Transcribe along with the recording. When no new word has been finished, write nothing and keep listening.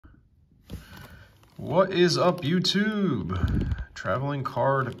What is up, YouTube? Traveling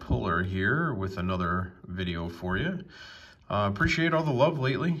Card Puller here with another video for you. Appreciate all the love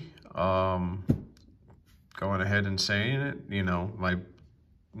lately. Going ahead and saying it, you know, my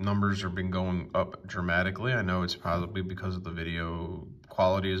numbers have been going up dramatically. I know it's probably because of the video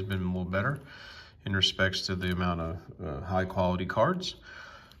quality has been a little better in respects to the amount of high quality cards.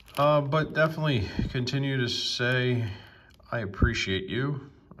 But definitely continue to say I appreciate you.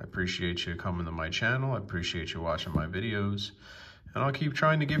 I appreciate you coming to my channel. I appreciate you watching my videos. And I'll keep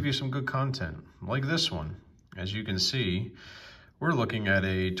trying to give you some good content, like this one. As you can see, we're looking at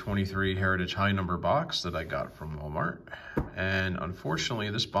a 23 Heritage High Number box that I got from Walmart. And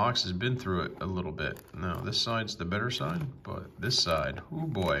unfortunately, this box has been through it a little bit. Now, this side's the better side, but this side, oh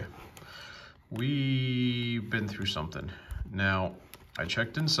boy, we've been through something. Now, I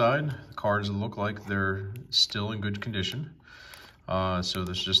checked inside. The cards look like they're still in good condition. So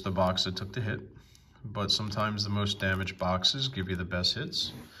there's just the box that took the hit, but sometimes the most damaged boxes give you the best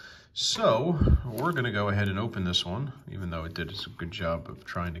hits. So we're gonna go ahead and open this one, even though it did a good job of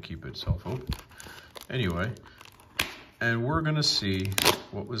trying to keep itself open. Anyway, and we're gonna see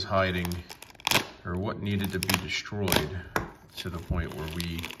what was hiding or what needed to be destroyed to the point where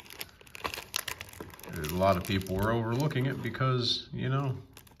a lot of people were overlooking it because, you know,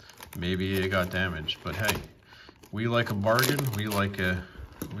 maybe it got damaged, but hey. We like a bargain. We like to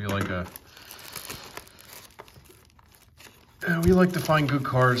find good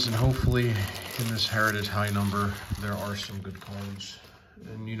cards, and hopefully in this Heritage High Number there are some good cards.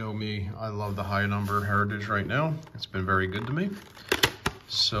 And you know me, I love the High Number Heritage right now. It's been very good to me.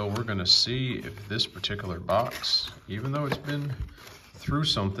 So we're gonna see if this particular box, even though it's been through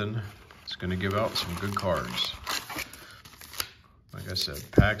something, it's gonna give out some good cards. Like I said,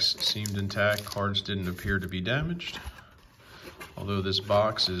 packs seemed intact, cards didn't appear to be damaged. Although this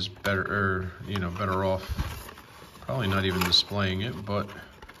box is better off probably not even displaying it, but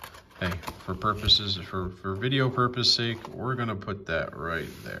hey, for video purpose sake, we're gonna put that right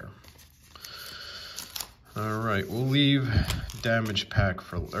there. All right, we'll leave damage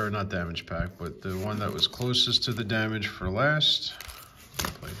pack or not damage pack, but the one that was closest to the damage for last.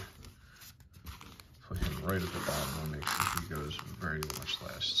 Put him right at the bottom. I'll make sure he goes very much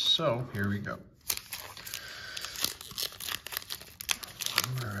last. So here we go.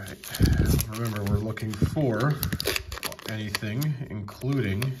 All right. Remember, we're looking for anything,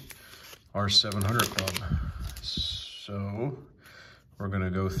 including our 700 club. So we're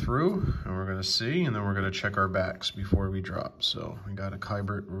gonna go through and we're gonna see, and then we're gonna check our backs before we drop. So we got a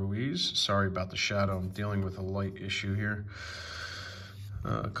Keibert Ruiz. Sorry about the shadow. I'm dealing with a light issue here.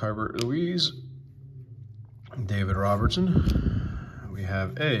 Keibert Ruiz. David Robertson. We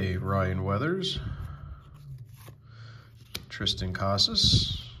have a Ryan Weathers, Tristan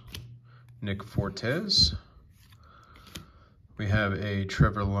Casas, Nick Fortes. We have a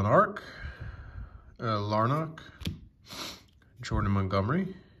Trevor Larnach, Jordan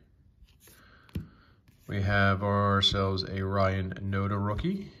Montgomery. We have ourselves a Ryan Noda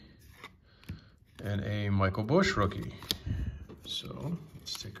rookie and a Michael Bush rookie. So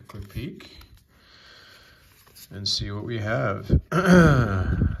let's take a quick peek and see what we have.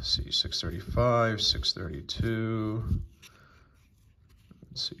 See, 635, 632.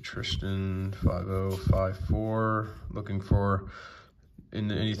 Let's see, Tristan, 5054. Looking for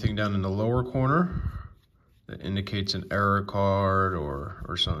anything down in the lower corner that indicates an error card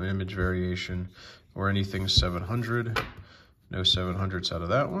or some image variation, or anything 700. No 700s out of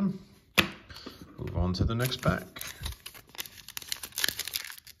that one. Move on to the next pack.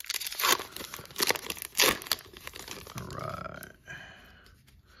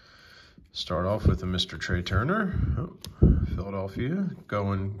 Start off with a Mr. Trey Turner, Philadelphia,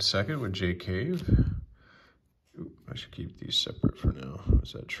 going second with Jay Cave. Ooh, I should keep these separate for now.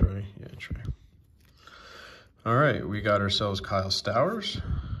 Is that Trey? Yeah, Trey. All right, we got ourselves Kyle Stowers.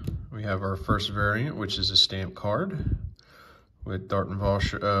 We have our first variant, which is a stamp card with Darton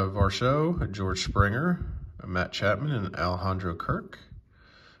Varsho, George Springer, Matt Chapman, and Alejandro Kirk.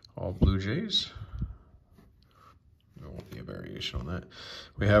 All Blue Jays. There won't be a variation on that.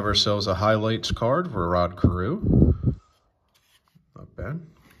 We have ourselves a highlights card for Rod Carew. Not bad.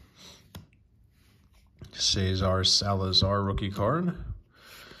 Cesar Salazar rookie card.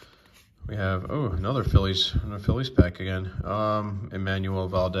 We have, another Phillies pack again. Emmanuel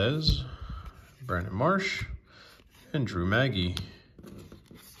Valdez, Brandon Marsh, and Drew Maggi.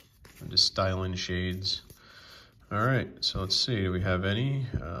 I'm just styling shades. All right, so let's see, do we have any?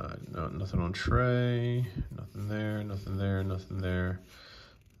 No, nothing on Trey, nothing there, nothing there, nothing there,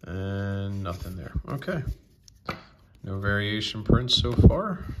 and nothing there. Okay, no No variation prints so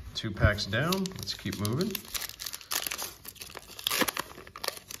far. 2 packs down. Let's keep moving.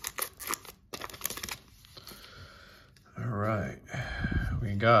 All right.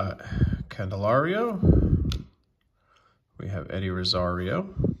 We got Candelario. We have Eddie Rosario,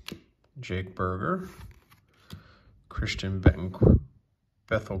 Jake Berger, Christian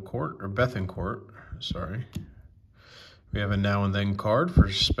Bethencourt, sorry. We have a now and then card for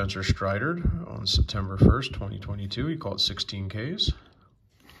Spencer Strider on September 1st, 2022. He caught 16 Ks.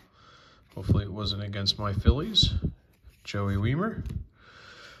 Hopefully it wasn't against my Phillies. Joey Weimer,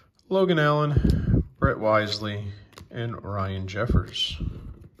 Logan Allen, Brett Wisely, and Ryan Jeffers.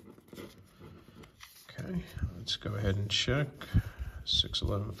 Okay, let's go ahead and check.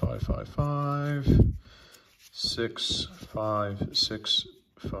 611-555,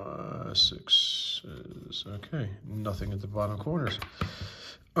 65656. Okay, nothing at the bottom corners.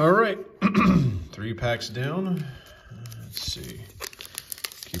 All right, 3 packs down. Let's see.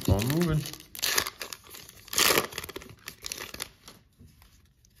 Keep on moving.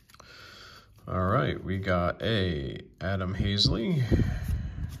 All right, we got a Adam Hazley.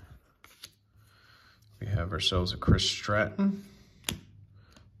 We have ourselves a Chris Stratton,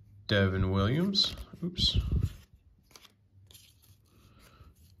 Devin Williams. Oops.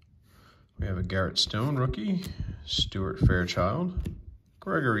 We have a Garrett Stone rookie, Stuart Fairchild,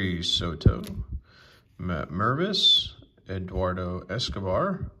 Gregory Soto, Matt Mervis, Eduardo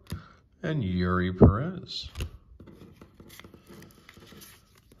Escobar, and Yuri Perez.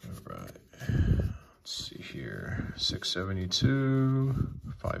 All right, let's see here. 672,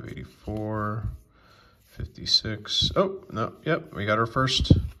 584, 56. Oh, no, yep, we got our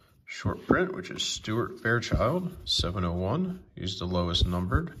first short print, which is Stuart Fairchild, 701. He's the lowest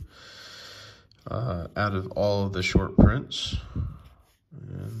numbered out of all of the short prints.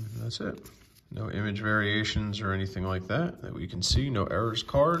 And that's it. No image variations or anything like that we can see. No errors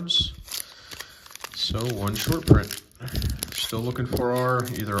cards. So 1 short print. Still looking for our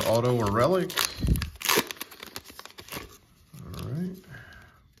either auto or relic.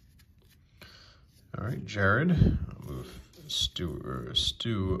 All right, Jared. I'll move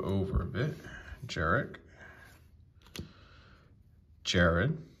Stu over a bit. Jarek.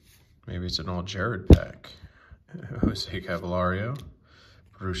 Jared. Maybe it's an all Jared pack. Jose Cavalario.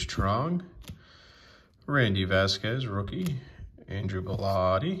 Bruce Trong. Randy Vasquez, rookie. Andrew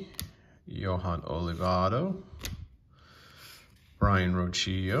Bellotti. Johan Olivado. Brian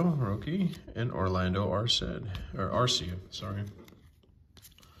Rochillo, rookie. And Orlando Arcia, sorry.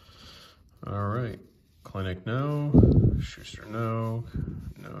 All right. Clinic, no. Schuster, no.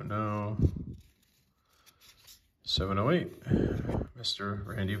 No. 708. Mr.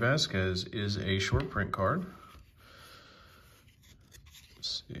 Randy Vasquez is a short print card.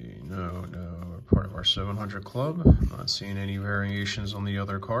 Let's see. No. We're part of our 700 club. Not seeing any variations on the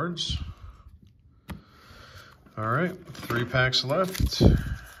other cards. All right. 3 packs left. We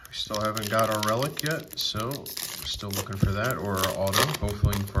still haven't got our relic yet, so we're still looking for that, or our auto.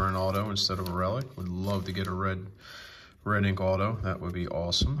 Hopefully for an auto instead of a relic. Would love to get a red ink auto. That would be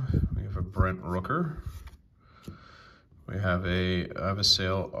awesome. We have a Brent Rooker. We have a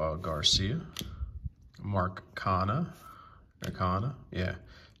Avisail Garcia. Mark Kana. Yeah.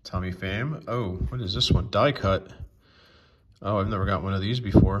 Tommy Pham. Oh, what is this one? Die cut. Oh, I've never got one of these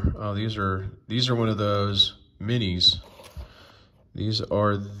before. Oh, these are one of those minis. These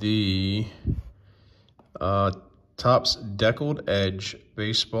are the Topps Deckled Edge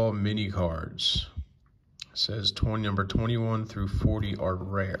baseball mini cards. It says number 21 through 40 are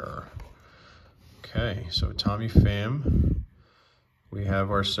rare. Okay, so Tommy Pham. We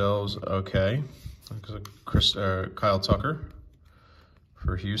have ourselves, okay, Kyle Tucker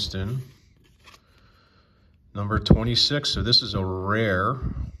for Houston. Number 26, so this is a rare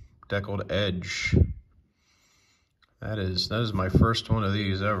Deckled Edge. That is my first one of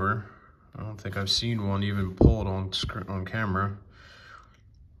these ever. I don't think I've seen one even pulled on camera.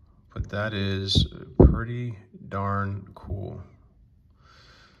 But that is pretty darn cool.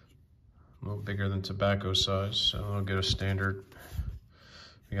 A little bigger than tobacco size, so I'll get a standard.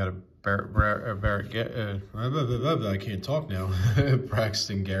 We got a I can't talk now.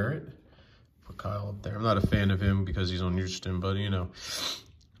 Braxton Garrett. Put Kyle up there. I'm not a fan of him because he's on Houston, but you know,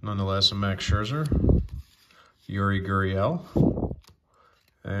 nonetheless, a Max Scherzer, Yuri Gurriel,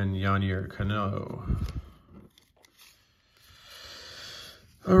 and Yanier Cano.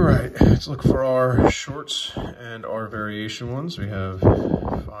 All right, let's look for our shorts and our variation ones. We have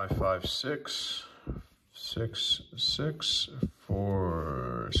 556, 66,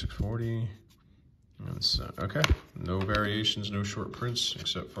 640. Okay, no variations, no short prints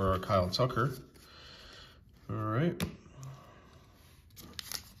except for our Kyle Tucker. All right,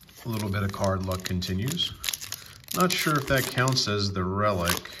 A little bit of card luck continues. Not sure if that counts as the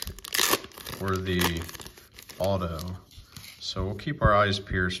relic or the auto. So we'll keep our eyes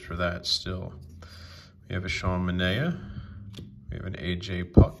pierced for that still. We have a Sean Manea. We have an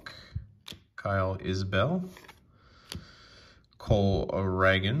AJ Puck. Kyle Isbell. Cole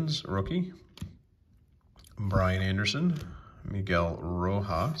Ragans, rookie. Brian Anderson. Miguel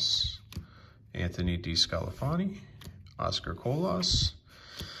Rojas. Anthony DeScalafani. Oscar Colas.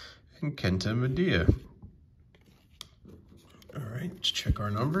 And Kenta Medea. All right, let's check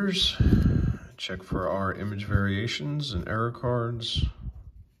our numbers. Check for our image variations and error cards.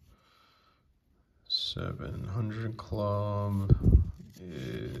 700 Club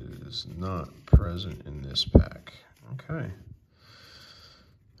is not present in this pack. Okay.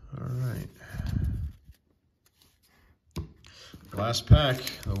 All right. Last pack,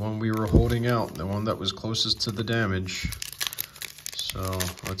 the one we were holding out, the one that was closest to the damage. So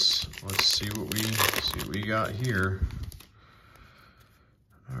let's see what we got here.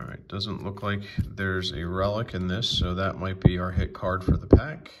 All right, doesn't look like there's a relic in this, so that might be our hit card for the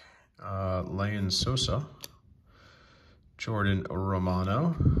pack. Leon Sosa, Jordan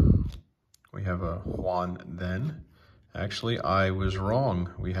Romano. We have a Juan Then. Actually, I was wrong.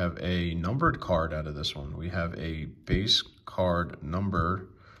 We have a numbered card out of this one. We have a base card number,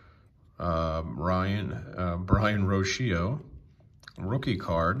 Brian Rocio, rookie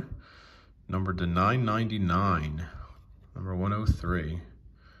card, numbered to 999, number 103.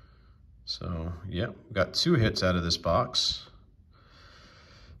 So, yeah, we got 2 hits out of this box.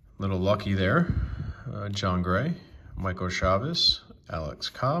 Little lucky there. John Gray, Michael Chavez, Alex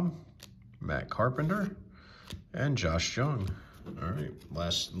Cobb, Matt Carpenter, and Josh Jung. All right,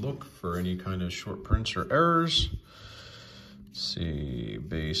 last look for any kind of short prints or errors. Let's see,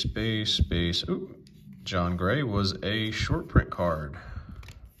 base. Ooh, John Gray was a short print card.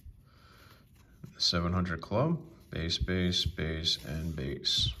 700 Club, base, and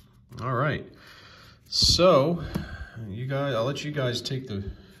base. All right, so you guys, I'll let you guys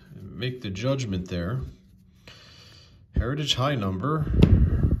make the judgment there. Heritage High number,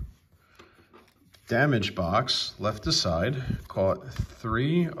 damage box, left aside, caught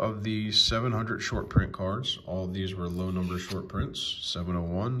 3 of the 700 short print cards. All of these were low number short prints,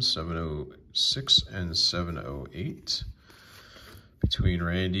 701, 706, and 708. Between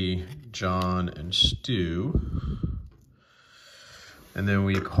Randy, John, and Stu. And then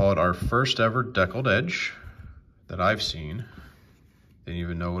we caught our first ever deckled edge that I've seen. Didn't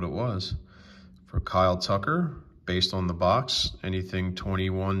even know what it was. For Kyle Tucker, based on the box, anything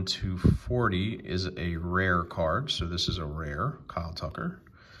 21 to 40 is a rare card. So this is a rare Kyle Tucker.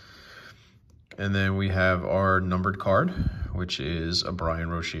 And then we have our numbered card, which is a Brian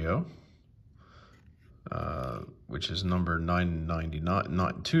Rocio, which is number 999,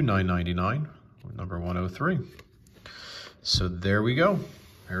 not 2999, number 103. So there we go.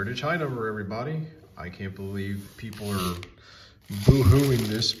 Heritage High number, everybody. I can't believe people are boo-hooing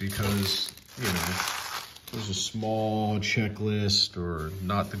this because, you know, there's a small checklist or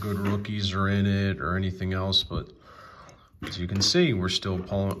not the good rookies are in it or anything else. But as you can see, we're still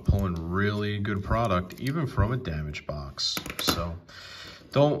pulling really good product, even from a damage box. So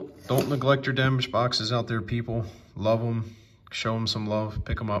don't neglect your damage boxes out there, people. Love them. Show them some love.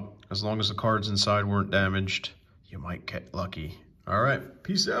 Pick them up. As long as the cards inside weren't damaged, you might get lucky. All right.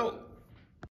 Peace out.